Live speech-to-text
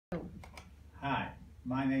Hi,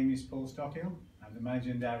 my name is Paul Stockhill. I'm the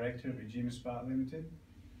Managing Director of Agemaspark Limited.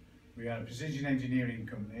 We are a precision engineering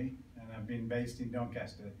company and I've been based in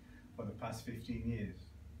Doncaster for the past 15 years.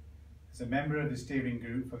 As a member of the steering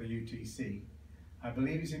group for the UTC, I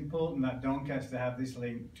believe it's important that Doncaster have this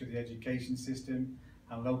link to the education system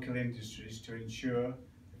and local industries to ensure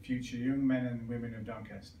the future young men and women of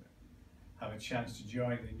Doncaster have a chance to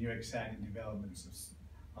join the new exciting developments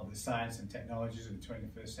of the science and technologies of the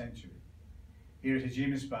 21st century. Here at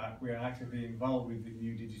Agemaspark, we are actively involved with the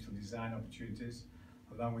new digital design opportunities,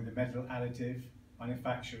 along with the metal additive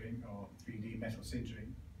manufacturing or 3D metal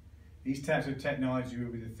sintering. These types of technology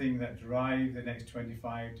will be the thing that drive the next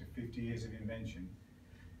 25 to 50 years of invention.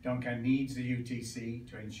 Doncaster needs the UTC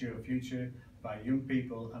to ensure a future by young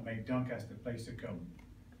people and make Doncaster a place to come.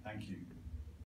 Thank you.